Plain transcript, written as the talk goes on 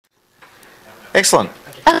Excellent.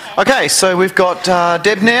 Okay, so we've got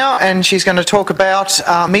Deb now, and she's going to talk about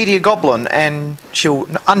MediaGoblin, and she'll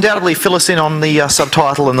undoubtedly fill us in on the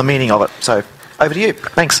subtitle and the meaning of it. So over to you.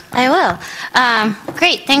 Thanks. I will.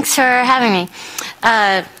 Great. Thanks for having me.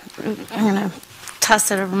 I'm going to toss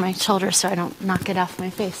it over my shoulder so I don't knock it off my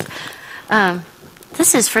face.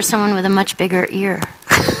 This is for someone with a much bigger ear.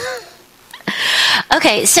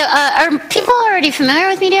 Okay, so are people already familiar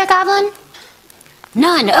with MediaGoblin?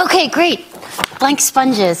 None. Okay, great. Blank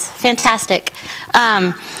sponges. Fantastic.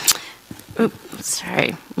 Oops,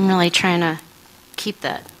 sorry. I'm really trying to keep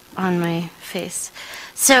that on my face.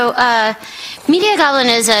 So MediaGoblin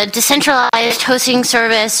is a decentralized hosting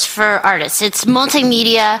service for artists. It's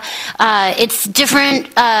multimedia. It's different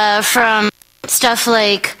from stuff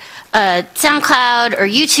like SoundCloud or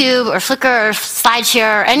YouTube or Flickr or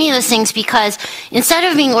SlideShare or any of those things, because instead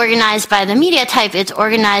of being organized by the media type, it's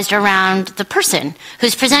organized around the person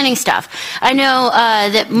who's presenting stuff. I know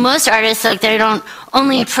that most artists, like, they don't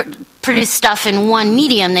only produce stuff in one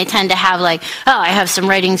medium. They tend to have, like, oh, I have some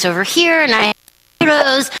writings over here and I have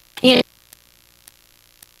photos, you know,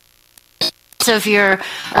 so if you're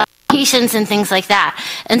patients and things like that.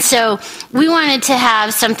 And so we wanted to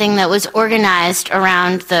have something that was organized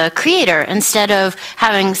around the creator instead of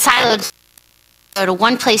having siloed, go to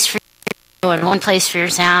one place for you and one place for your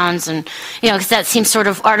sounds, and, you know, because that seems sort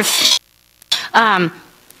of artificial.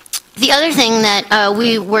 The other thing that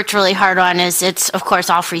we worked really hard on is it's, of course,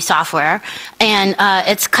 all free software, and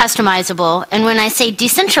it's customizable. And when I say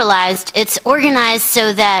decentralized, it's organized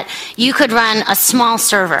so that you could run a small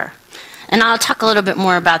server. And I'll talk a little bit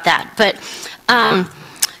more about that. But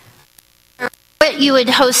what you would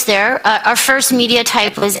host there, our first media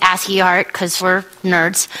type was ASCII art, because we're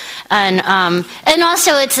nerds. And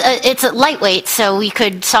also it's lightweight, so we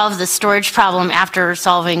could solve the storage problem after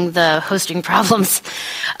solving the hosting problems.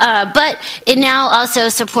 But it now also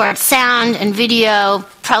supports sound and video.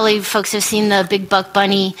 Probably folks have seen the Big Buck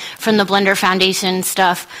Bunny from the Blender Foundation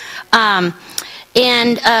stuff.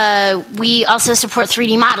 And we also support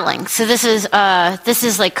 3D modeling. So this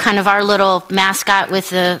is like kind of our little mascot with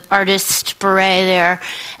the artist beret there.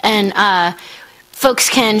 And folks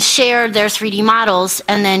can share their 3D models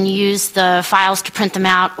and then use the files to print them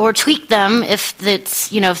out or tweak them if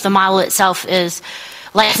it's, you know, if the model itself is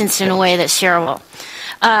licensed in a way that's shareable.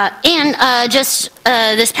 Just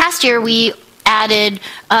this past year, we added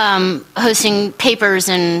hosting papers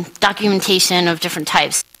and documentation of different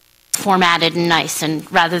types, formatted and nice, and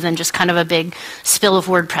rather than just kind of a big spill of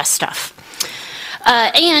WordPress stuff.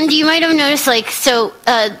 And you might have noticed, like, so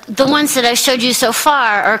the ones that I showed you so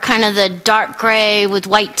far are kind of the dark gray with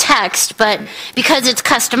white text, but because it's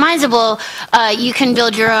customizable, you can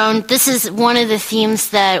build your own. This is one of the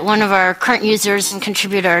themes that one of our current users and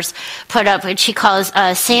contributors put up, which he calls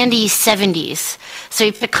Sandy 70s. So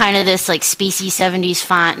he picked kind of this like spacey 70s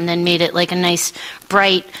font and then made it like a nice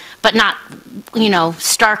bright, but not, you know,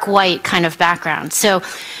 stark white kind of background. So,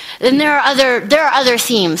 and there are other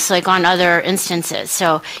themes, like on other instances.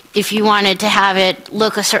 So if you wanted to have it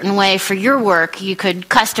look a certain way for your work, you could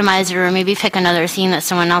customize it or maybe pick another theme that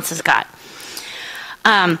someone else has got.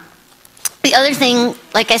 The other thing,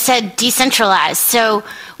 like I said, decentralized. So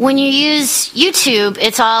when you use YouTube,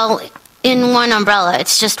 it's all in one umbrella.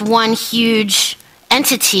 It's just one huge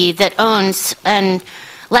entity that owns and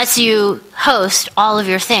lets you host all of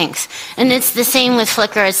your things. And it's the same with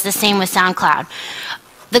Flickr, it's the same with SoundCloud.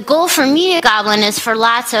 The goal for MediaGoblin is for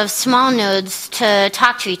lots of small nodes to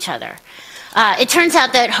talk to each other. It turns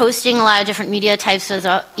out that hosting a lot of different media types is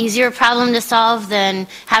an easier problem to solve than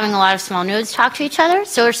having a lot of small nodes talk to each other.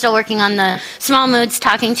 So we're still working on the small nodes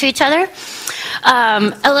talking to each other. A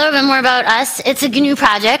little bit more about us. It's a GNU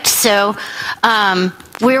project, so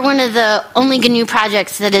we're one of the only GNU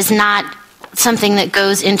projects that is not something that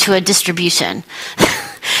goes into a distribution.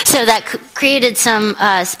 So that created some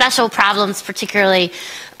special problems, particularly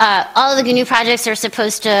all of the GNU projects are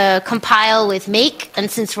supposed to compile with make,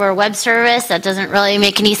 and since we're a web service, that doesn't really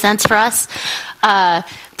make any sense for us.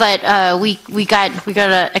 But we got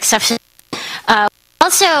an exception.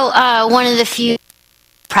 Also, one of the few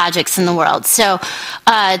projects in the world. So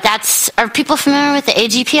are people familiar with the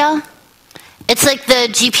AGPL? It's like the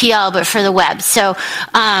GPL, but for the web. So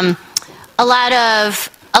a lot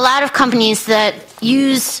of companies that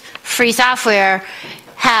use free software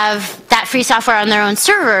have that free software on their own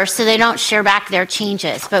server, so they don't share back their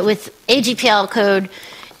changes. But with AGPL code,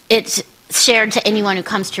 it's shared to anyone who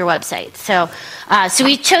comes to your website. So, so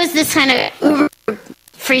we chose this kind of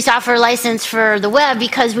free software license for the web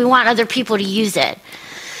because we want other people to use it,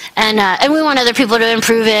 and we want other people to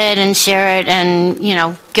improve it and share it, and, you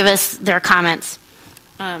know, give us their comments.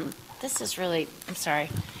 This is really, I'm sorry.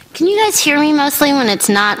 Can you guys hear me mostly when it's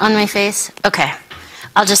not on my face? Okay.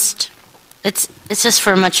 I'll just, it's just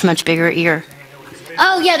for a much, much bigger ear.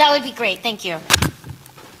 Oh, yeah, that would be great. Thank you.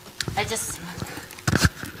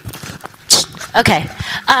 Okay.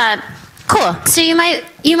 Cool. So you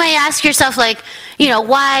might ask yourself, like, you know,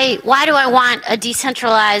 why do I want a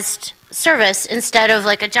decentralized service instead of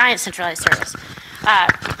like a giant centralized service?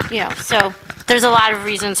 You know, so there's a lot of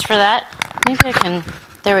reasons for that. Maybe I can,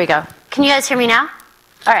 there we go. Can you guys hear me now?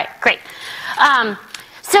 All right, great.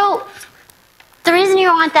 So the reason you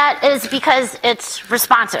want that is because it's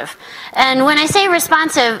responsive. And when I say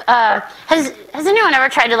responsive, has anyone ever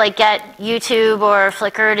tried to like get YouTube or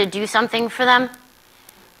Flickr to do something for them?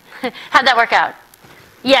 How'd that work out?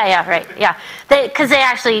 Yeah, right, yeah. Because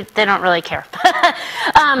they don't really care.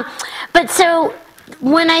 But so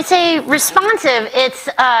when I say responsive, it's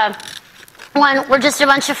one, we're just a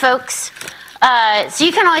bunch of folks. So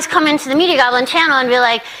you can always come into the MediaGoblin channel and be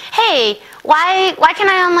like, hey, why can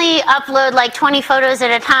I only upload like 20 photos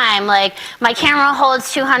at a time? Like my camera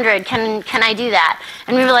holds 200. Can I do that?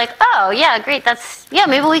 And we were like, oh yeah, great. Yeah,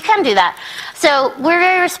 maybe we can do that. So we're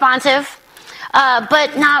very responsive,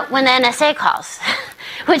 but not when the NSA calls,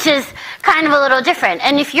 which is kind of a little different.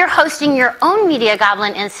 And if you're hosting your own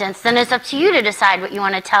MediaGoblin instance, then it's up to you to decide what you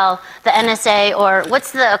want to tell the NSA, or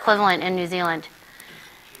what's the equivalent in New Zealand?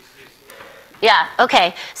 Yeah,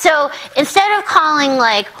 okay. So instead of calling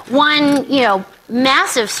like one, you know,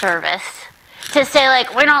 massive service to say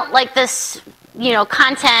like, we don't like this, you know,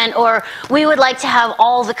 content, or we would like to have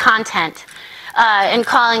all the content, and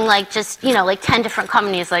calling like just, you know, like 10 different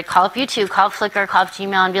companies, like call up YouTube, call up Flickr, call up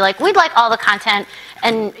Gmail, and be like, we'd like all the content,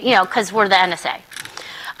 and, you know, because we're the NSA.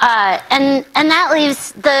 And that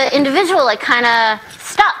leaves the individual like kind of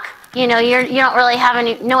stuck. You know, you don't really have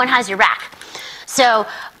any, no one has your back. So,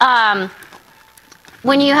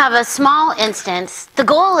 when you have a small instance, the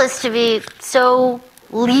goal is to be so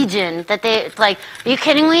legion that they, like, are you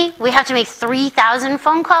kidding me? We have to make 3,000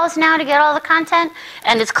 phone calls now to get all the content,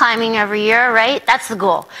 and it's climbing every year, right? That's the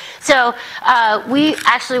goal. So we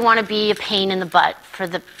actually want to be a pain in the butt for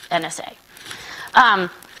the NSA.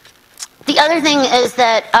 The other thing is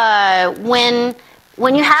that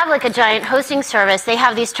when you have like a giant hosting service, they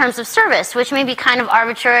have these terms of service, which may be kind of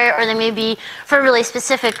arbitrary, or they may be for really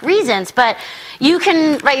specific reasons, but you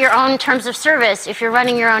can write your own terms of service if you're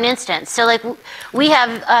running your own instance. So like we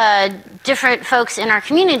have different folks in our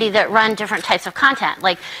community that run different types of content.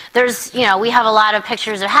 Like there's, you know, we have a lot of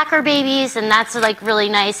pictures of hacker babies, and that's like really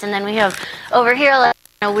nice. And then we have over here like,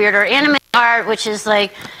 you know, weirder anime art, which is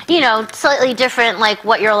like, you know, slightly different, like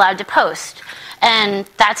what you're allowed to post. And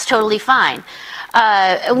that's totally fine.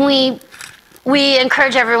 We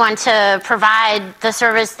encourage everyone to provide the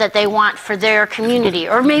service that they want for their community,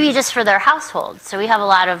 or maybe just for their household. So we have a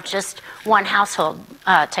lot of just one household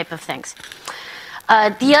type of things.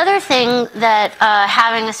 The other thing that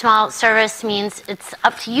having a small service means, it's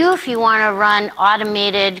up to you if you want to run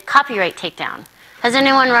automated copyright takedown. Has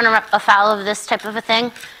anyone run afoul of this type of a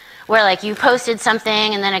thing? Where like you posted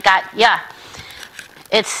something and then it got, yeah,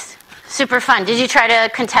 it's super fun. Did you try to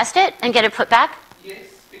contest it and get it put back?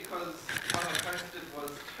 Yes, because what I posted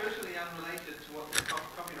was totally unrelated to what the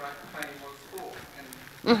copyright claim was for. And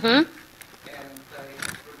they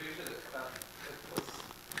reviewed it, but it was,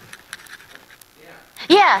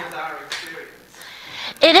 yeah. It was our experience.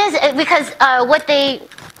 It is, because what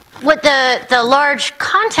the large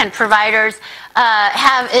content providers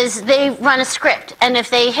have is they run a script, and if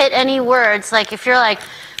they hit any words, like if you're like,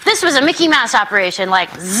 this was a Mickey Mouse operation,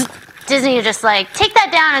 like zzz, Disney are just like, take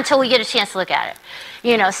that down until we get a chance to look at it.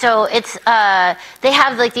 You know, so it's, they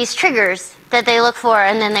have like these triggers that they look for,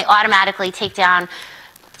 and then they automatically take down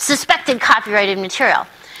suspected copyrighted material.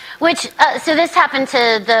 Which, so this happened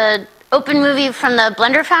to the Open Movie from the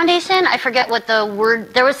Blender Foundation. I forget what the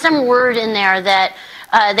word, there was some word in there that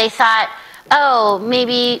they thought, oh,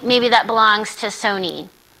 maybe that belongs to Sony.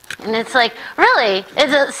 And it's like, really?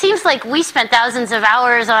 It seems like we spent thousands of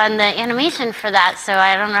hours on the animation for that, so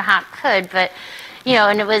I don't know how it could, but, you know,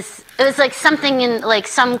 and it was like something in like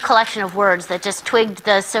some collection of words that just twigged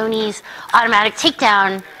the Sony's automatic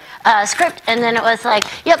takedown script, and then it was like,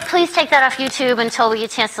 yep, please take that off YouTube until we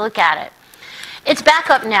get a chance to look at it. It's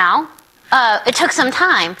back up now. It took some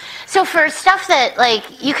time. So for stuff that,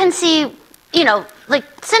 like, you can see, you know, like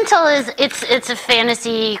Scintille is, it's a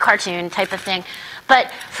fantasy cartoon type of thing.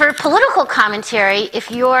 But for political commentary,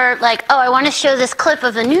 if you're like, oh, I want to show this clip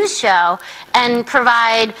of the news show and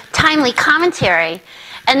provide timely commentary,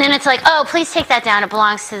 And then it's like, oh, please take that down. It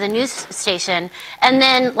belongs to the news station. And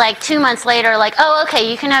then like 2 months later, like, oh, okay,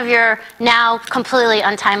 you can have your now completely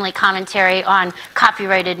untimely commentary on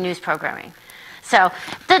copyrighted news programming. So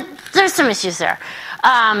there's some issues there.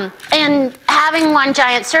 And having one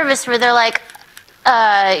giant service where they're like,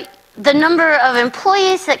 the number of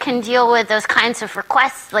employees that can deal with those kinds of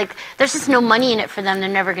requests, like there's just no money in it for them. They're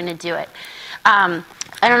never going to do it. I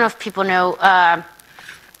don't know if people know,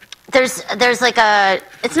 there's like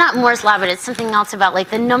it's not Moore's Law, but it's something else about like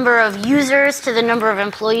the number of users to the number of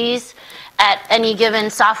employees at any given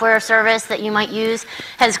software service that you might use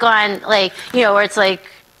has gone like, you know, where it's like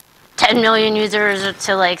 10 million users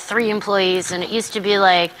to like 3 employees, and it used to be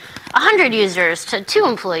like 100 users to 2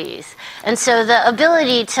 employees. And so the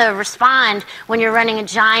ability to respond when you're running a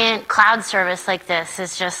giant cloud service like this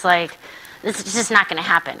is just like, it's just not going to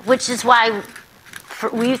happen, which is why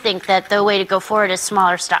we think that the way to go forward is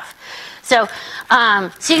smaller stuff. So,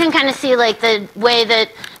 so you can kind of see like the way that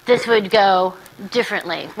this would go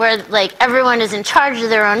differently, where like everyone is in charge of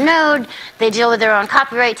their own node, they deal with their own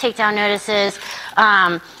copyright takedown notices,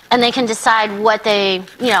 and they can decide what they,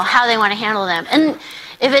 you know, how they want to handle them. And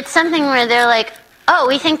if it's something where they're like, oh,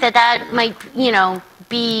 we think that that might, you know,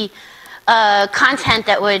 be content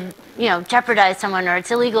that would, you know, jeopardize someone, or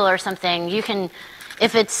it's illegal or something, you can,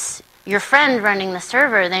 if it's your friend running the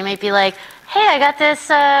server, they might be like, hey, I got this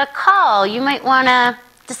call. You might want to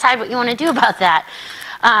decide what you want to do about that.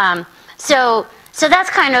 So that's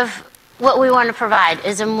kind of what we want to provide,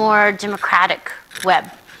 is a more democratic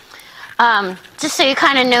web. Just so you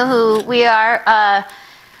kind of know who we are,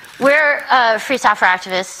 we're free software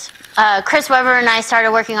activists. Chris Weber and I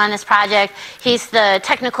started working on this project. He's the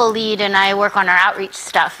technical lead, and I work on our outreach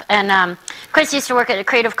stuff. And Chris used to work at the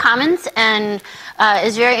Creative Commons and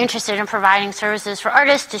is very interested in providing services for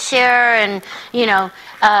artists to share, and, you know,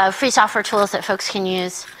 free software tools that folks can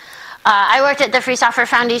use. I worked at the Free Software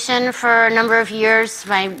Foundation for a number of years.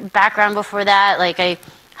 My background before that, like I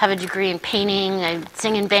have a degree in painting, I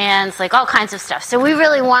sing in bands, like all kinds of stuff. So we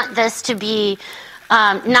really want this to be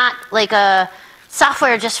not like a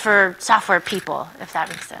software just for software people, if that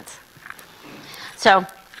makes sense. So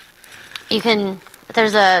you can,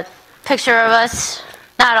 there's a picture of us,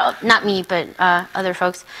 not me, but other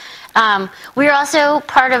folks. We're also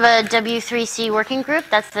part of a W3C working group.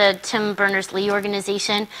 That's the Tim Berners-Lee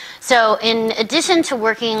organization. So in addition to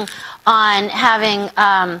working on having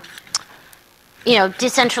you know,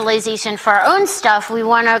 decentralization for our own stuff, we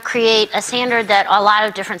want to create a standard that a lot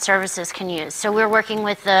of different services can use. So we're working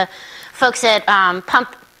with the folks at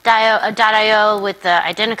Pump.io with the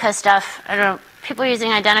Identica stuff. I don't know, people using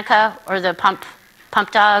Identica or the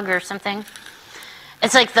PumpDog or something.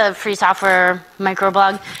 It's like the free software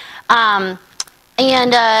microblog.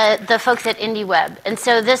 And the folks at IndieWeb. And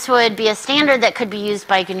so this would be a standard that could be used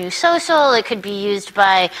by GNU Social, it could be used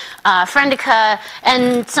by Friendica,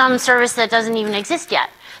 and some service that doesn't even exist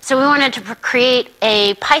yet. So we wanted to create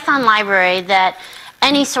a Python library that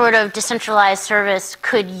any sort of decentralized service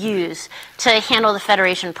could use to handle the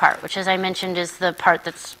federation part, which, as I mentioned, is the part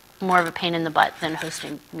that's more of a pain in the butt than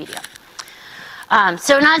hosting media.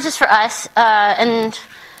 So not just for us, and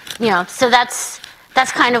you know, so that's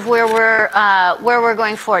kind of where we're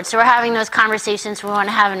going forward. So we're having those conversations. We want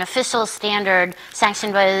to have an official standard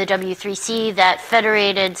sanctioned by the W3C that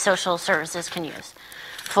federated social services can use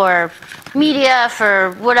for media,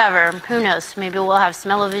 for whatever. Who knows? Maybe we'll have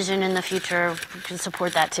smell-o-vision in the future. We can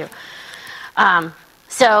support that too.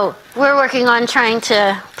 So we're working on trying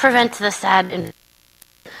to prevent the sad.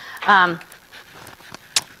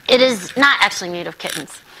 It is not actually made of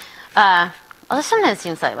kittens. Although sometimes it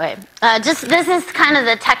seems that way. Just this is kind of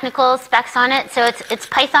the technical specs on it. So it's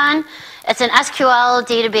Python. It's an SQL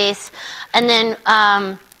database, and then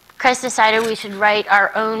Chris decided we should write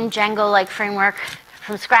our own Django-like framework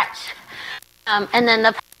from scratch. And then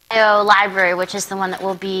the PyO library, which is the one that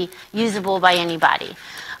will be usable by anybody.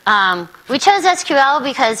 We chose SQL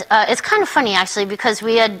because it's kind of funny actually, because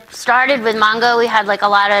we had started with Mongo. We had like a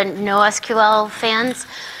lot of NoSQL fans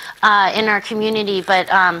in our community, but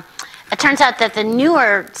it turns out that the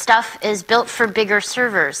newer stuff is built for bigger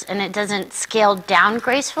servers, and it doesn't scale down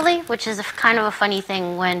gracefully, which is kind of a funny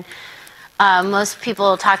thing when most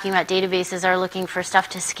people talking about databases are looking for stuff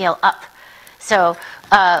to scale up. So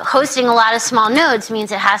hosting a lot of small nodes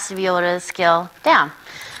means it has to be able to scale down.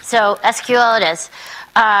 So SQL it is.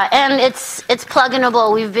 And it's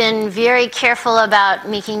pluginable. We've been very careful about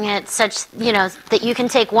making it such, that you can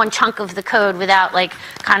take one chunk of the code without like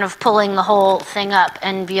kind of pulling the whole thing up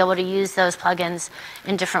and be able to use those plugins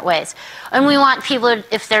in different ways. And we want people,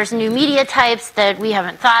 if there's new media types that we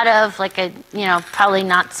haven't thought of, like probably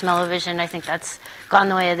not smell-o-vision. I think that's gone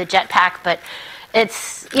the way of the Jetpack, but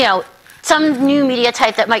it's, some new media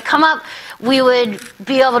type that might come up, we would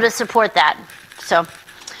be able to support that. So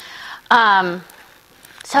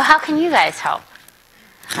how can you guys help?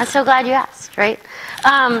 I'm so glad you asked, right?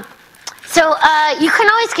 You can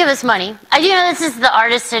always give us money. I do know this is the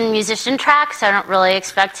artist and musician track, so I don't really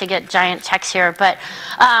expect to get giant checks here, but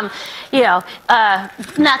not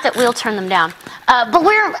that we'll turn them down. But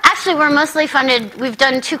we're mostly funded. We've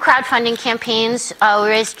done 2 crowdfunding campaigns. We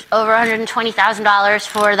raised over $120,000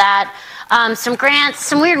 for that. Some grants,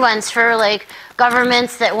 some weird ones for like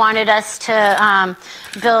governments that wanted us to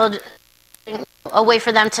build a way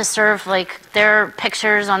for them to serve like their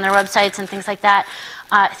pictures on their websites and things like that.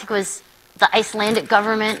 I think it was the Icelandic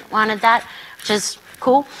government wanted that, which is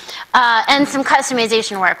cool. And some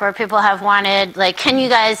customization work where people have wanted, like, can you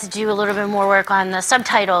guys do a little bit more work on the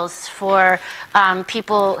subtitles for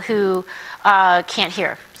people who can't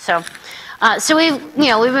hear? So we've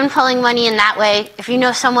been pulling money in that way. If you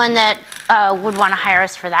know someone that would want to hire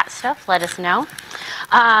us for that stuff, let us know.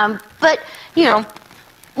 But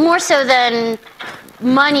more so than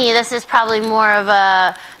money, this is probably more of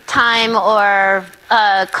a time or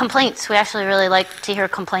complaints. We actually really like to hear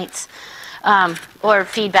complaints or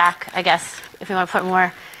feedback, I guess, if you want to put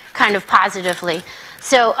more kind of positively.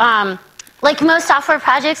 So like most software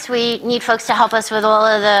projects, we need folks to help us with all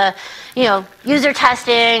of the user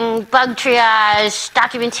testing, bug triage,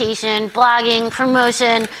 documentation, blogging,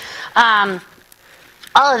 promotion, all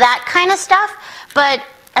of that kind of stuff. But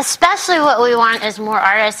especially what we want is more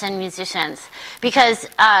artists and musicians. Because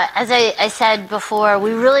as I said before,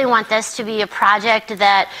 we really want this to be a project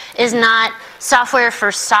that is not software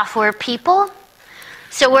for software people.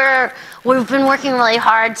 So we've been working really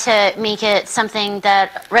hard to make it something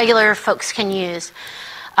that regular folks can use.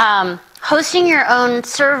 Hosting your own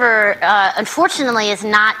server, unfortunately, is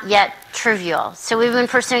not yet trivial. So we've been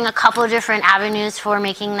pursuing a couple of different avenues for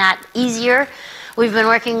making that easier. We've been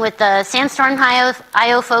working with the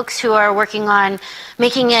Sandstorm.io folks who are working on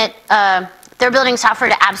making it, they're building software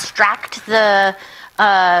to abstract the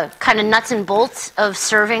kind of nuts and bolts of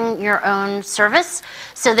serving your own service.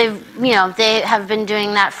 So they have been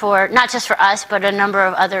doing that for, not just for us, but a number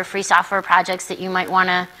of other free software projects that you might want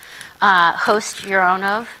to host your own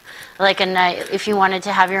of. Like if you wanted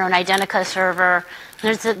to have your own Identica server,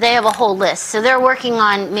 they have a whole list. So they're working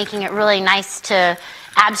on making it really nice to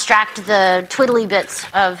abstract the twiddly bits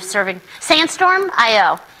of serving.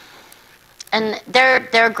 Sandstorm.io, and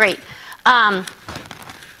they're great.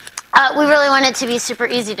 We really want it to be super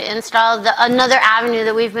easy to install. Another avenue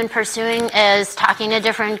that we've been pursuing is talking to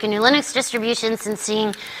different GNU Linux distributions and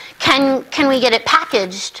seeing can we get it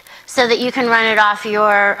packaged so that you can run it off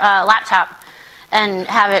your laptop and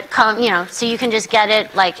have it come, so you can just get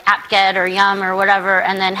it like apt-get or yum or whatever,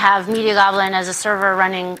 and then have MediaGoblin as a server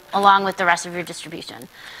running along with the rest of your distribution.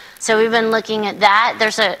 So we've been looking at that.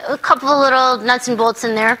 There's a couple of little nuts and bolts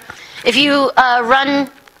in there. If you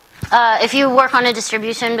if you work on a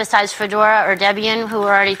distribution besides Fedora or Debian, who we're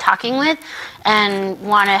already talking with, and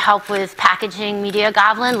want to help with packaging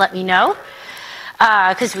MediaGoblin, let me know,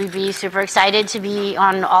 because we'd be super excited to be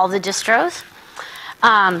on all the distros.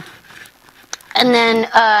 And then,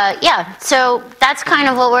 so that's kind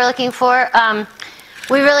of what we're looking for.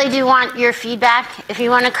 We really do want your feedback. If you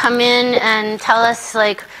want to come in and tell us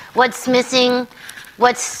like what's missing,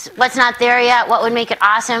 what's not there yet, what would make it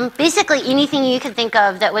awesome. Basically anything you could think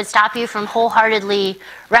of that would stop you from wholeheartedly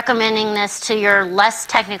recommending this to your less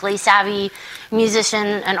technically savvy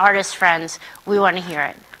musician and artist friends, we want to hear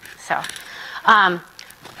it. So I'm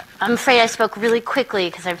afraid I spoke really quickly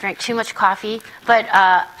because I've drank too much coffee, but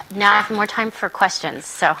now I have more time for questions.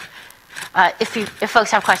 So if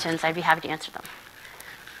folks have questions, I'd be happy to answer them.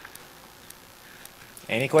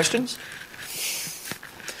 Any questions?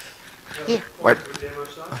 Yeah. What?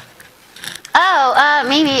 Oh,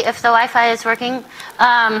 maybe if the Wi-Fi is working.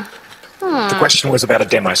 The question was about a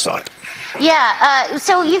demo site. Yeah,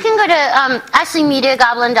 so you can go to, actually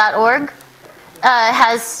MediaGoblin.org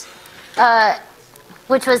has,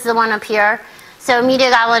 which was the one up here. So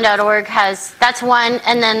MediaGoblin.org has, that's one,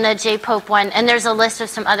 and then the JPope one, and there's a list of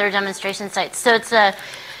some other demonstration sites. So it's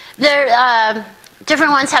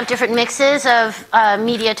different ones have different mixes of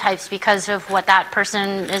media types because of what that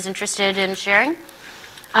person is interested in sharing.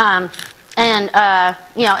 And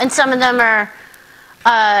some of them are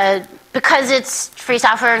because it's free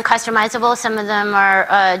software and customizable, some of them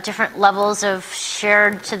are different levels of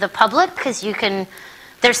shared to the public, because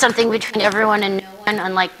there's something between everyone and no one,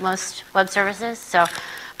 unlike most web services. So,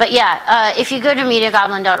 but yeah, if you go to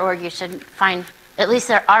MediaGoblin.org, you should find at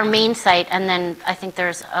least our main site, and then I think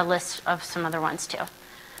there's a list of some other ones too.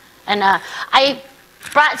 And I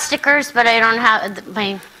brought stickers, but I don't have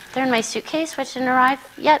they're in my suitcase, which didn't arrive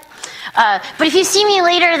yet. But if you see me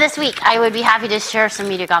later this week, I would be happy to share some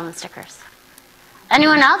MediaGoblin stickers.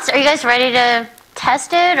 Anyone else? Are you guys ready to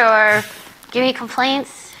test it or give me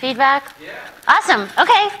complaints, feedback? Yeah. Awesome.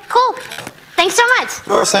 Okay, cool. Thanks so much. Of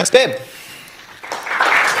course, thanks, Deb.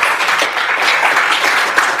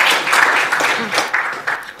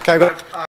 Okay, good.